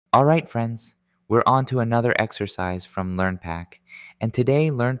All right, friends, we're on to another exercise from LearnPack, and today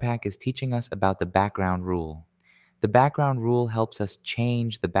LearnPack is teaching us about the background rule. The background rule helps us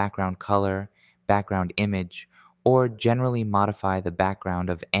change the background color, background image, or generally modify the background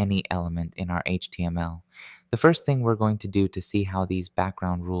of any element in our HTML. The first thing we're going to do to see how these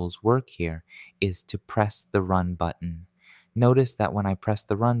background rules work here is to press the Run button. Notice that when I press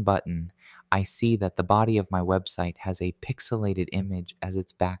the Run button, I see that the body of my website has a pixelated image as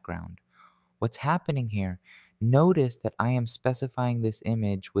its background. What's happening here? Notice that I am specifying this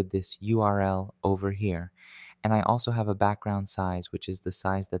image with this URL over here. And I also have a background size, which is the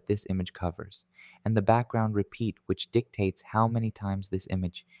size that this image covers. And the background repeat, which dictates how many times this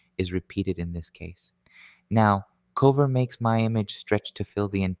image is repeated in this case. Now, cover makes my image stretch to fill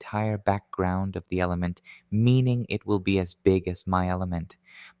the entire background of the element, meaning it will be as big as my element.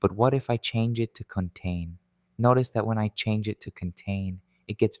 But what if I change it to contain? Notice that when I change it to contain,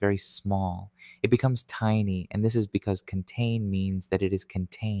 it gets very small. It becomes tiny, and this is because contain means that it is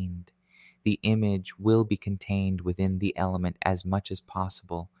contained. The image will be contained within the element as much as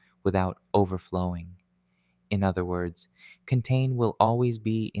possible without overflowing. In other words, contain will always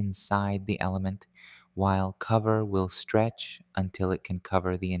be inside the element, while cover will stretch until it can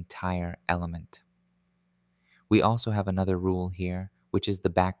cover the entire element. We also have another rule here, which is the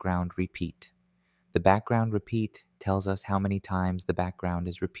background repeat. The background repeat tells us how many times the background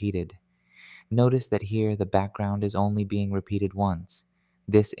is repeated. Notice that here the background is only being repeated once.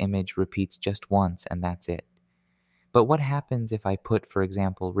 This image repeats just once and that's it. But what happens if I put, for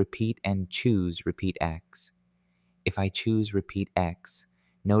example, repeat and choose repeat X? If I choose repeat X,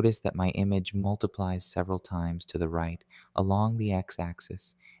 notice that my image multiplies several times to the right along the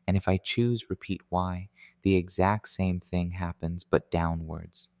x-axis, and if I choose repeat Y, the exact same thing happens but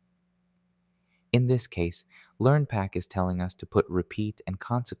downwards. In this case, LearnPack is telling us to put repeat, and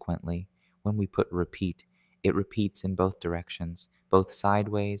consequently, when we put repeat, it repeats in both directions, both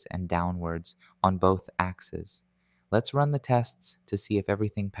sideways and downwards on both axes. Let's run the tests to see if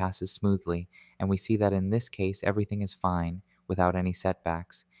everything passes smoothly, and we see that in this case everything is fine without any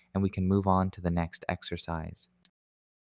setbacks, and we can move on to the next exercise.